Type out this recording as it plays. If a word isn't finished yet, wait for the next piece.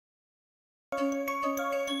We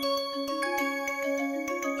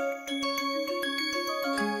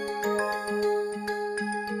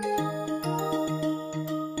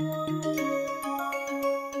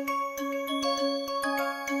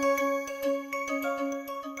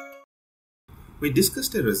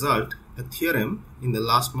discussed a result, a theorem, in the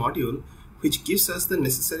last module, which gives us the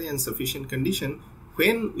necessary and sufficient condition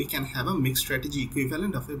when we can have a mixed strategy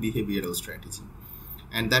equivalent of a behavioral strategy.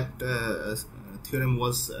 And that theorem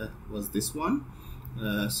was this one.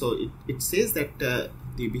 So it says that the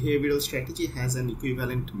behavioral strategy has an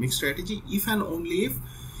equivalent mixed strategy if and only if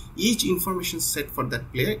each information set for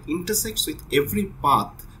that player intersects with every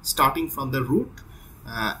path starting from the root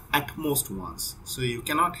at most once. So you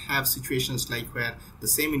cannot have situations like where the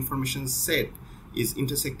same information set is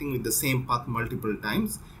intersecting with the same path multiple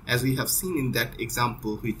times, as we have seen in that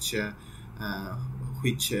example which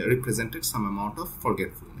represented some amount of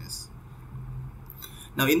forgetfulness.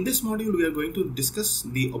 Now in this module we are going to discuss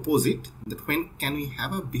the opposite, that when can we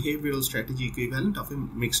have a behavioral strategy equivalent of a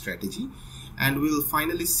mixed strategy, and we will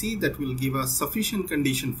finally see that we will give a sufficient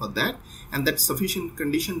condition for that, and that sufficient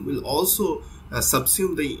condition will also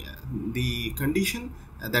subsume the condition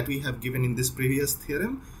that we have given in this previous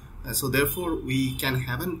theorem. So therefore we can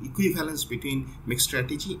have an equivalence between mixed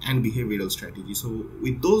strategy and behavioral strategy. So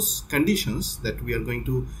with those conditions that we are going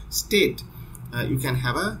to state, you can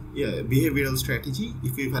have a behavioral strategy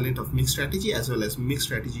equivalent of mixed strategy as well as mixed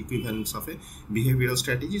strategy equivalence of a behavioral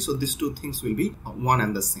strategy. So these two things will be one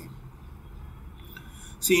and the same.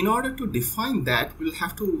 So in order to define that, we'll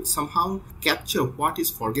have to somehow capture what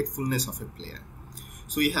is forgetfulness of a player.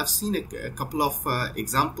 So we have seen a couple of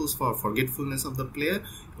examples for forgetfulness of the player.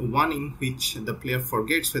 One in which the player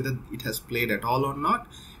forgets whether it has played at all or not,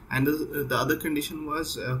 and the other condition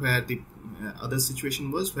was where the other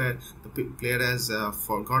situation was where the player has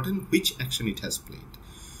forgotten which action it has played.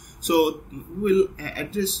 So we'll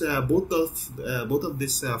address both of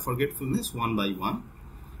this forgetfulness one by one.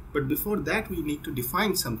 But before that, we need to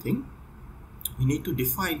define something. We need to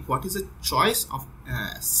define what is a choice of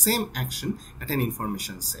same action at an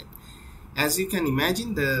information set. As you can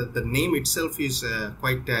imagine, the name itself is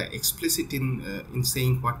quite explicit in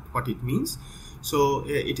saying what it means. So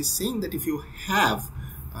it is saying that if you have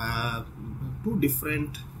two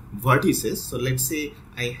different vertices, so let's say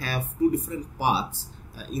I have two different paths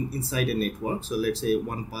inside a network. So let's say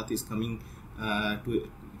one path is coming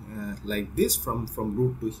like this from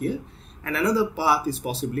root to here, and another path is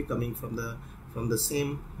possibly coming from the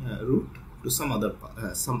same root to some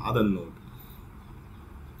other node.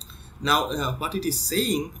 Now what it is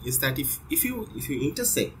saying is that if you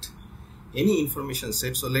intersect any information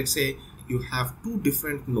set, so let's say you have two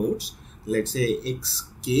different nodes, let's say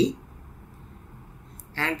xk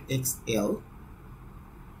and xl,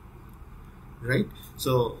 right?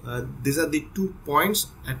 So these are the 2 points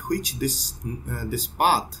at which this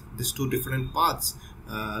path, these two different paths,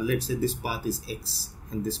 let's say this path is x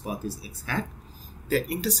and this path is x hat, they're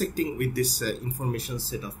intersecting with this information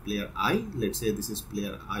set of player I. Let's say this is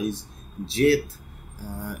player I's jth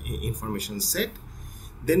information set.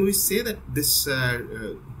 Then we say that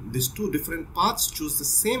these two different paths choose the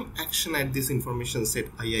same action at this information set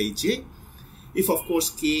iij, if of course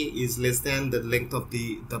k is less than the length of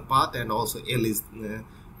the path, and also l is l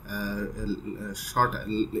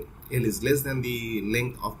is less than the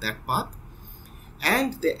length of that path,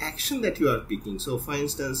 and the action that you are picking. So for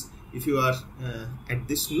instance, if you are at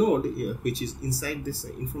this node which is inside this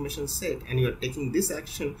information set, and you are taking this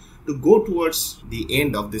action to go towards the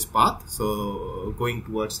end of this path, so going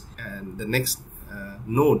towards the next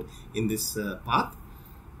node in this path,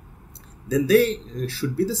 then they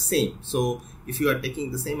should be the same. So if you are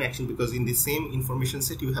taking the same action, because in the same information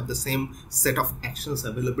set you have the same set of actions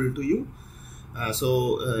available to you,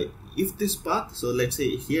 if this path, so let's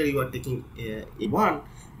say here you are taking a1,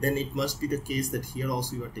 then it must be the case that here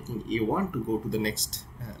also you are taking a1 to go to the next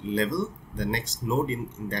level, the next node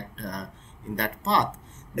in that path.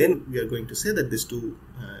 Then we are going to say that these two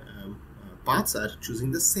paths are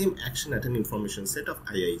choosing the same action at an information set of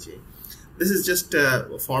iij. This is just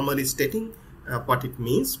formally stating what it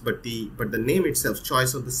means, but the name itself,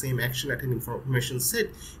 choice of the same action at an information set,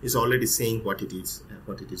 is already saying what it is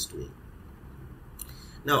doing.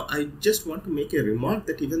 Now I just want to make a remark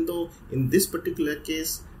that even though in this particular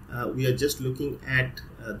case we are just looking at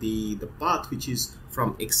the path which is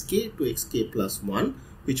from xk to xk plus 1,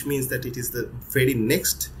 which means that it is the very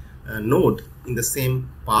next node in the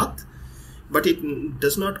same path, but it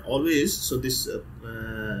does not always, so this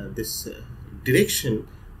direction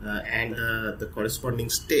and the corresponding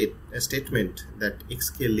statement that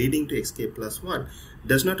xk leading to xk plus 1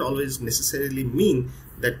 does not always necessarily mean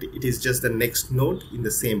that it is just the next node in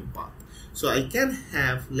the same path. So I can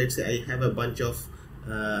have, let's say I have a bunch of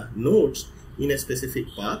nodes in a specific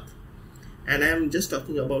path, and I am just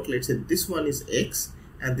talking about, let's say this one is x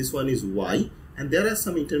and this one is y, and there are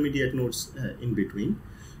some intermediate nodes in between.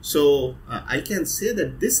 So I can say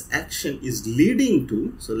that this action is leading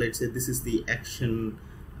to, so let's say this is the action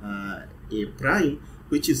a prime,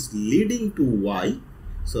 which is leading to y.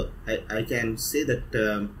 So I can say that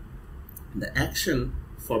the action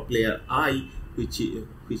for player I,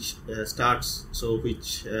 which starts, so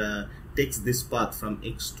which takes this path from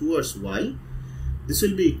x towards y, this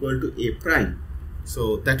will be equal to a prime.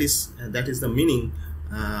 So that is the meaning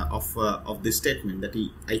of this statement, that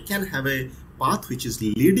I can have a path which is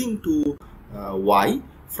leading to y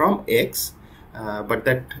from x, but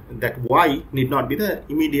that y need not be the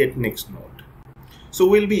immediate next node. So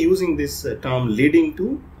we'll be using this term leading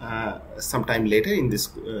to sometime later in this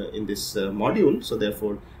module. So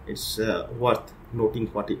therefore, it's worth noting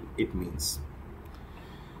what it means.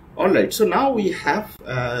 All right. So now we have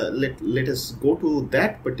let us go to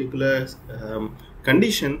that particular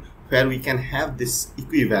condition where we can have this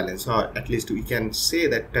equivalence, or at least we can say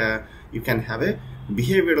that you can have a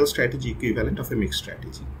behavioral strategy equivalent of a mixed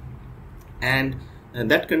strategy, and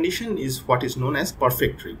that condition is what is known as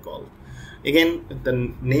perfect recall. Again,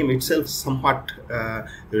 the name itself somewhat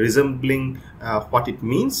resembling what it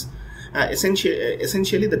means.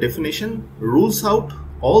 Essentially, the definition rules out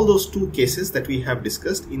all those two cases that we have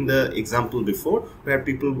discussed in the example before, where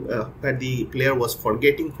where the player was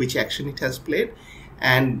forgetting which action it has played,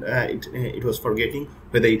 and it was forgetting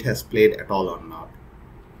whether it has played at all or not.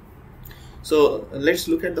 So let's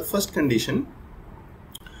look at the first condition.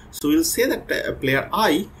 So we'll say that player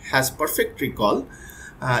I has perfect recall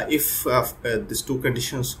if these two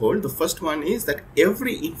conditions hold. The first one is that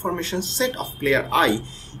every information set of player I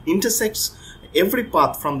intersects every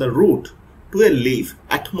path from the root to a leaf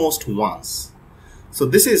at most once. So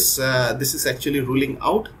this is actually ruling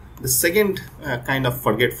out the second kind of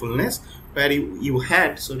forgetfulness, where you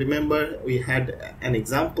had, so remember we had an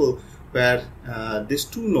example where these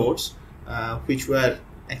two nodes which were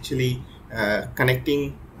actually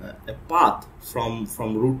connecting a path from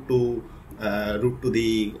root to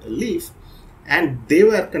the leaf, and they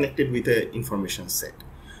were connected with an information set.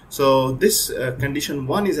 So this condition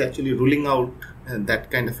 1 is actually ruling out that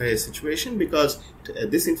kind of a situation, because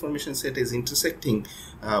this information set is intersecting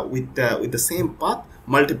with the same path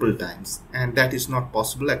multiple times, and that is not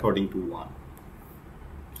possible according to 1.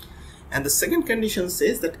 And the second condition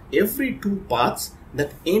says that every two paths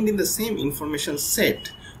that end in the same information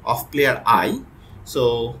set of player I,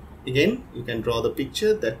 so again you can draw the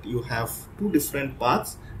picture that you have two different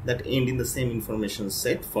paths that end in the same information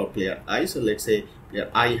set for player I. So let's say player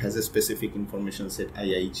I has a specific information set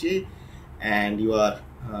iij, and you are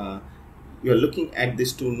looking at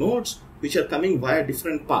these two nodes which are coming via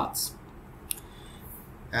different paths,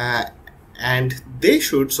 and they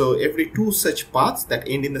should, so every two such paths that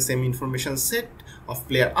end in the same information set of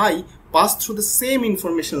player I pass through the same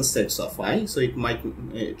information sets of I. So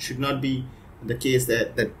it should not be the case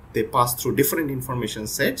that they pass through different information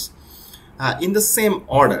sets in the same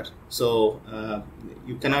order. So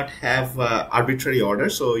you cannot have arbitrary order,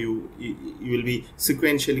 so you will be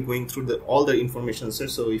sequentially going through all the information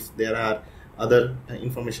sets. So if there are other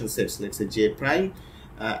information sets, let's say J prime,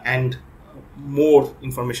 and more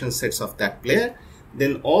information sets of that player,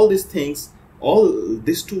 then all these things, all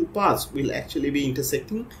these two paths will actually be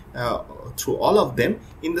intersecting through all of them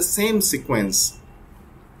in the same sequence.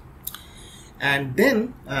 And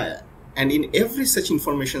then and in every such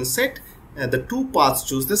information set, the two paths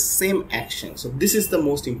choose the same action. So this is the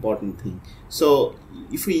most important thing. So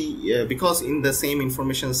if we because in the same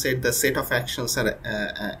information set, the set of actions are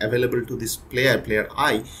available to this player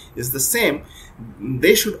I is the same,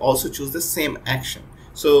 they should also choose the same action.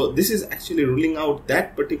 So this is actually ruling out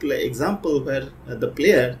that particular example where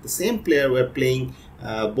the same player were playing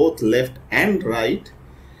both left and right,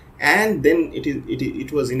 and then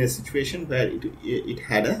it was in a situation where it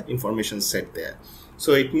had an information set there.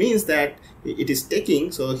 So it means that it is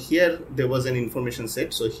taking, so here there was an information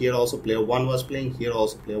set, so here also player 1 was playing, here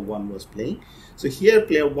also player 1 was playing. So here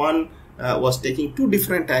player 1 was taking two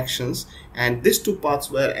different actions, and these two paths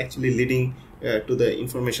were actually leading to the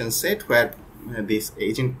information set where this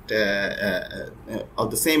agent of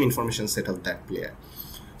the same information set of that player.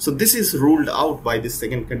 So this is ruled out by this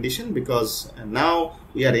second condition, because now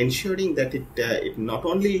we are ensuring that it not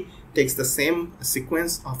only takes the same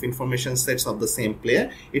sequence of information sets of the same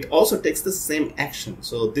player, it also takes the same action.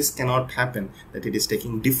 So this cannot happen, that it is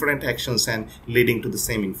taking different actions and leading to the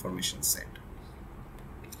same information set.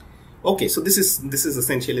 Okay, so this is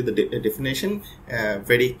essentially the definition,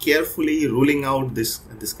 very carefully ruling out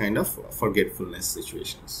this kind of forgetfulness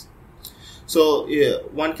situations. So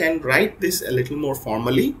one can write this a little more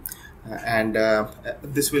formally, and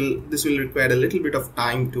this will require a little bit of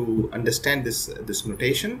time to understand this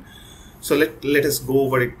notation. So let us go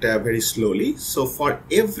over it very slowly. So for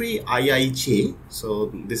every iij,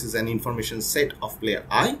 so this is an information set of player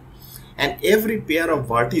I, and every pair of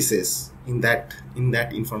vertices in that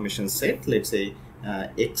information set, let's say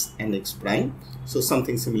x and x prime, so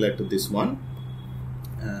something similar to this one.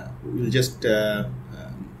 We'll just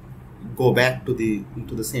go back to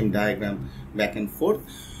the same diagram back and forth.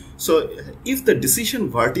 So if the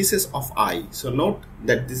decision vertices of I, so note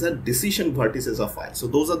that these are decision vertices of I, so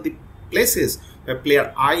those are the places where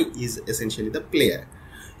player I is essentially the player.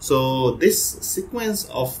 So this sequence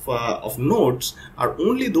of nodes are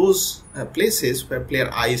only those places where player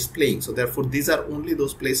I is playing. So therefore these are only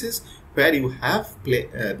those places where you have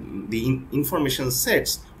the information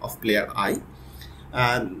sets of player I.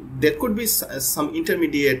 There could be some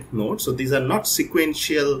intermediate nodes, so these are not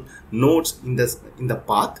sequential nodes in the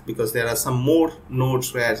path, because there are some more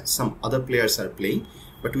nodes where some other players are playing,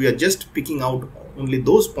 but we are just picking out only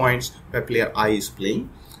those points where player I is playing.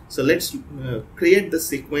 So let's create the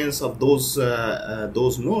sequence of those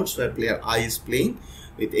nodes where player I is playing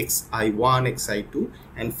with xi1, xi2,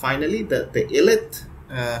 and finally the lth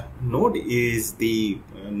node is the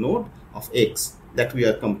node of x that we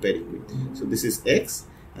are comparing with. So this is x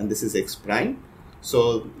and this is x prime.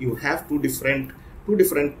 So you have two different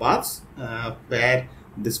paths where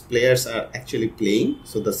these players are actually playing.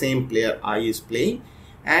 So the same player I is playing,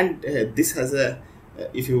 and this has a,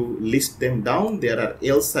 if you list them down, there are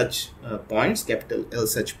L such points, capital L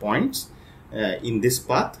such points in this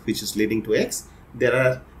path which is leading to x. There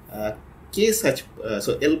are k such,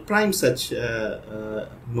 so L prime such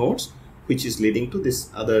nodes which is leading to this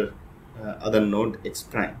other node x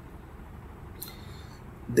prime.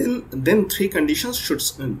 Then three conditions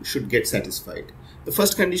should get satisfied. The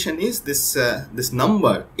first condition is this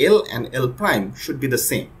number L and L prime should be the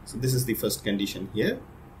same. So this is the first condition here.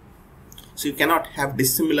 So you cannot have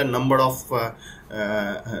dissimilar number of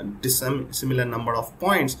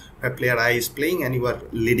points where player I is playing and you are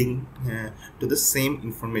leading to the same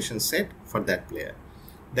information set for that player.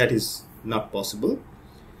 That is not possible.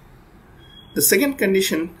 The second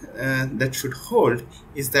condition that should hold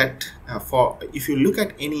is that if you look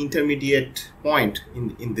at any intermediate point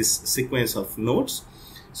in this sequence of nodes,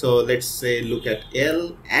 so let's say look at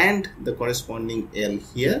L and the corresponding L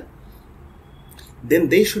here, then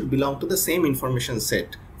they should belong to the same information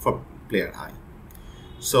set for player I.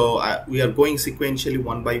 So we are going sequentially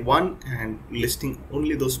one by one and listing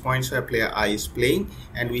only those points where player I is playing,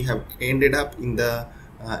 and we have ended up in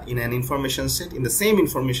an information set, in the same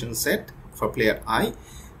information set for player I.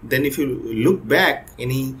 Then if you look back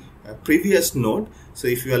any previous node, so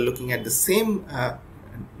if you are looking at the same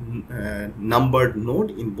numbered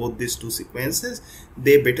node in both these two sequences,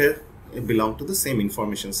 they better belong to the same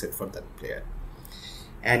information set for that player.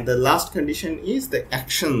 And the last condition is the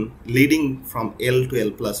action leading from L to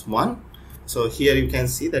L plus 1. So here you can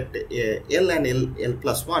see that L and L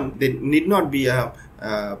plus 1, they need not be a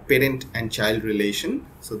parent and child relation.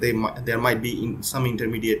 So there might be some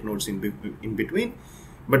intermediate nodes in between.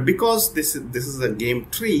 But because this is a game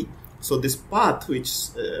tree, so this path which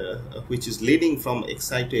is leading from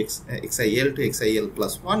xi to xil to xil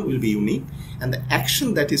plus 1 will be unique, and the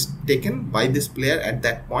action that is taken by this player at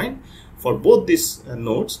that point for both these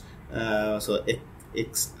nodes, so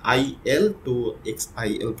xil to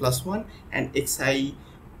xil plus 1 and xi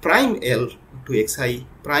prime l to xi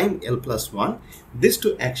prime l plus 1, these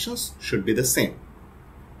two actions should be the same.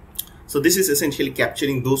 So this is essentially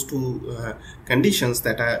capturing those two conditions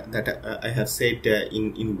that I have said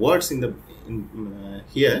in words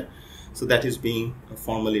here. So that is being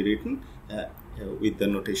formally written with the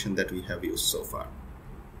notation that we have used so far.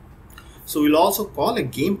 So we'll also call a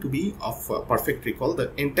game to be of perfect recall,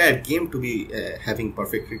 the entire game to be having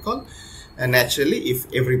perfect recall, naturally if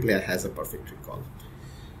every player has a perfect recall.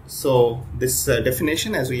 So this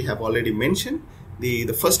definition, as we have already mentioned, the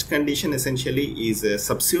first condition essentially is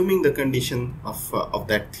subsuming the condition of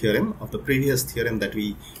that theorem, of the previous theorem that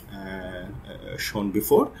we shown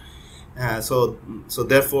before, So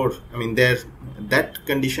therefore, I mean, that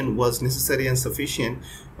condition was necessary and sufficient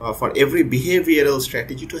for every behavioral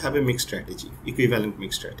strategy to have a mixed strategy, equivalent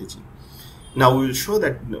mixed strategy. Now we will show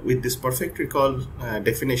that with this perfect recall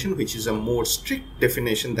definition, which is a more strict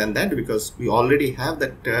definition than that, because we already have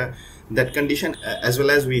that condition, as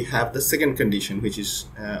well as we have the second condition, which is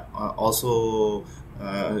also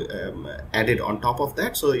added on top of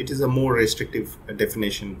that. So it is a more restrictive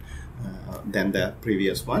definition than the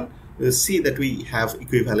previous one. We'll see that we have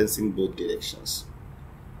equivalence in both directions.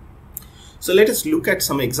 So let us look at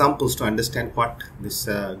some examples to understand what this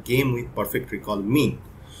game with perfect recall mean.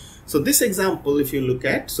 So this example, if you look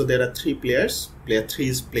at, so there are three players. Player 3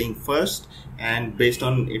 is playing first, and based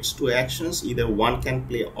on its two actions, either one can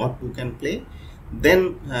play or two can play.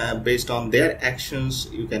 Then based on their actions,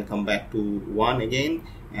 you can come back to one again,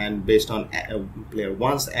 and based on player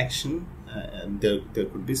 1's action, there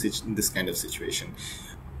could be this kind of situation.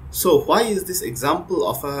 So why is this example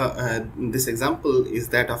of this example is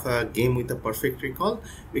that of a game with a perfect recall?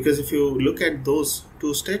 Because if you look at those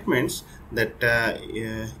two statements that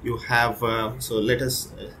you have, so let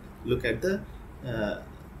us look at the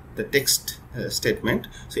text statement.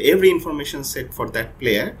 So every information set for that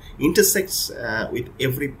player intersects with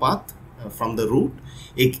every path from the root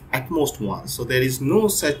at most once. So there is no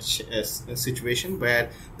such a situation where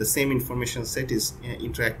the same information set is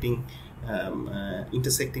intersecting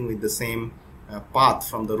with the same path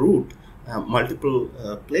from the root multiple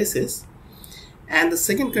places. And the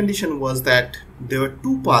second condition was that there were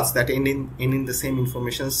two paths that end in the same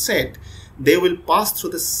information set. They will pass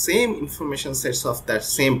through the same information sets of that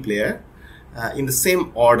same player in the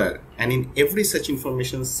same order, and in every such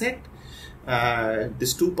information set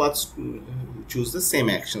these two paths choose the same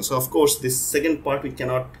action. So of course this second part we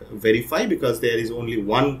cannot verify because there is only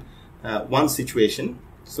one situation.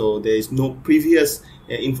 So there is no previous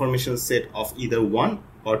information set of either 1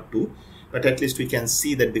 or 2, but at least we can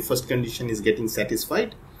see that the first condition is getting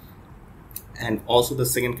satisfied, and also the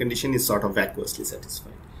second condition is sort of vacuously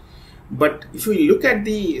satisfied. But if we look at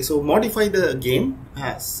modify the game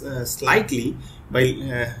slightly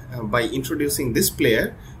by introducing this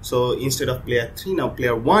player. So instead of player 3, now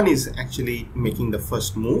player 1 is actually making the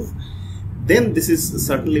first move. Then this is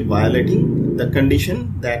certainly violating the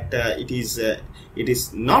condition that it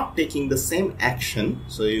is not taking the same action.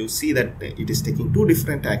 So you see that it is taking two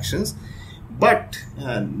different actions. But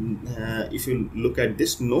if you look at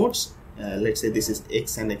this nodes, let's say this is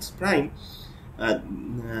x and x prime,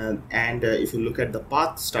 and if you look at the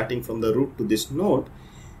path starting from the root to this node,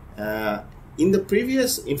 in the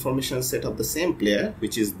previous information set of the same player,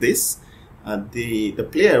 which is this, the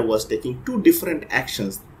player was taking two different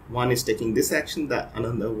actions. One is taking this action, the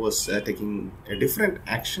another was taking a different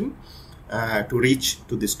action to reach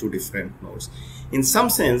to these two different nodes. In some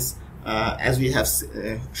sense, as we have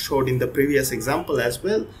showed in the previous example as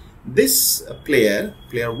well, this player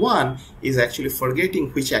 1 is actually forgetting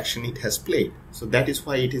which action it has played. So that is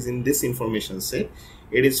why it is in this information set.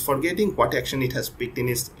 It is forgetting what action it has picked in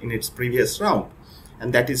its previous round,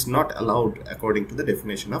 and that is not allowed according to the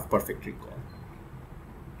definition of perfect recall.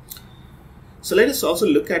 So let us also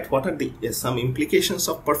look at what are some implications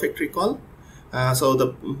of perfect recall. So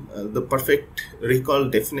the perfect recall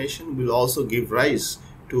definition will also give rise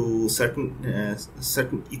to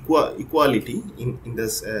certain equality in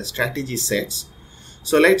the strategy sets.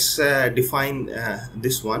 So let's define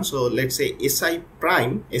this one. So let's say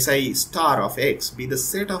Si star of X be the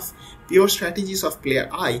set of pure strategies of player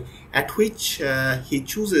I at which he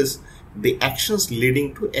chooses the actions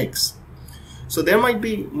leading to X. So there might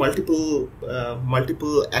be multiple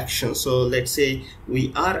actions. So let's say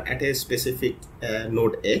we are at a specific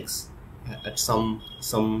node X at some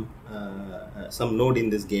node in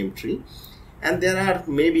this game tree, and there are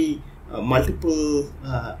maybe multiple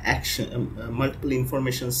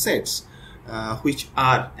information sets which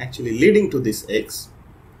are actually leading to this X.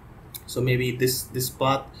 So maybe this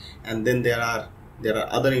path, and then there are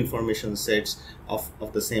other information sets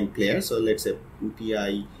of the same player. So let's say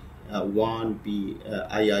PI 1,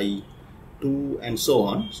 II 2, and so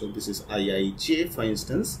on. So this is IIJ, for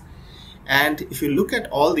instance. And if you look at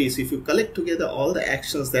all these, if you collect together all the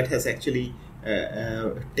actions that has actually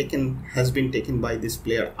been taken by this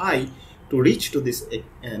player I to reach to this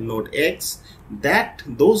node X,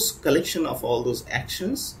 those collection of all those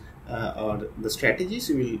actions or the strategies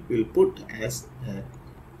will put as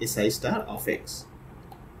Si star of X.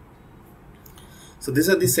 So these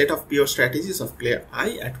are the set of pure strategies of player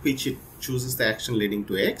I at which it chooses the action leading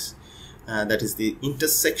to X. That is the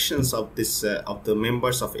intersections of this of the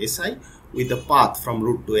members of Si with the path from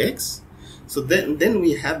root to X. So then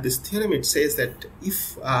we have this theorem. It says that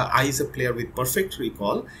if I is a player with perfect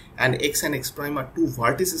recall and x and x prime are two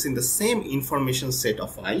vertices in the same information set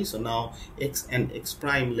of I, so now x and x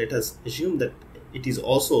prime, let us assume that it is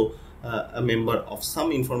also a member of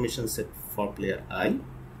some information set for player I,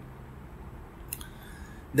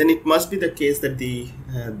 then it must be the case that the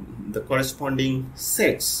corresponding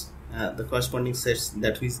sets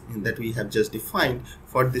that we have just defined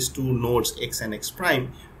for these two nodes x and x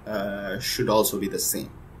prime should also be the same.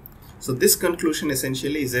 So this conclusion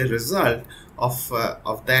essentially is a result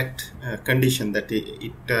of that condition, that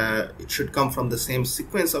it should come from the same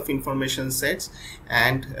sequence of information sets,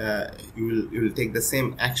 and you will take the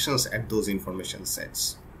same actions at those information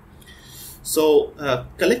sets. So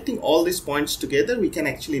collecting all these points together, we can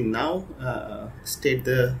actually now state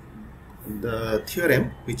the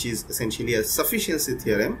theorem, which is essentially a sufficiency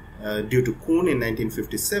theorem due to Kuhn in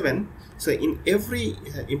 1957. So in every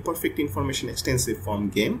imperfect information extensive form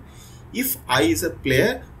game, if I is a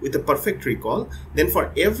player with a perfect recall, then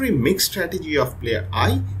for every mixed strategy of player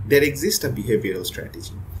I, there exists a behavioral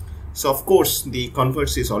strategy. So of course the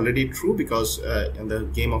converse is already true, because the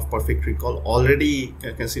game of perfect recall already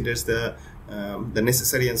considers the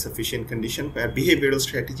necessary and sufficient condition where behavioral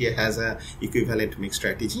strategy has a equivalent mixed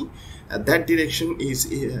strategy. That direction is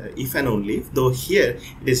if and only if, though here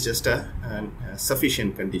it is just a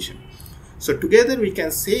sufficient condition. So together we can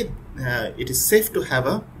say it is safe to have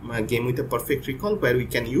a game with a perfect recall where we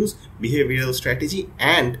can use behavioral strategy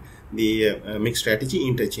and the mixed strategy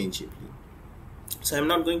interchangeably. So I'm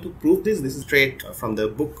not going to prove this. This is straight from the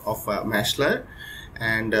book of Maslach,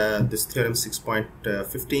 and this theorem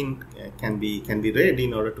 6.15 can be read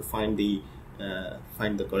in order to find the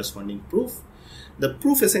corresponding proof. The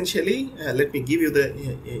proof essentially, let me give you the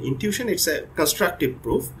intuition. It's a constructive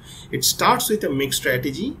proof. It starts with a mixed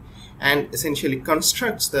strategy and essentially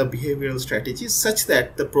constructs the behavioral strategy such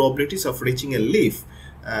that the probabilities of reaching a leaf,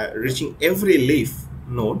 reaching every leaf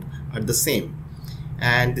node, are the same.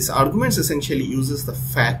 And this argument essentially uses the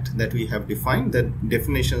fact that we have defined the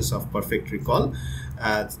definitions of perfect recall.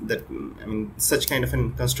 Such kind of a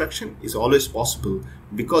construction is always possible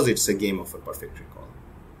because it's a game of a perfect recall.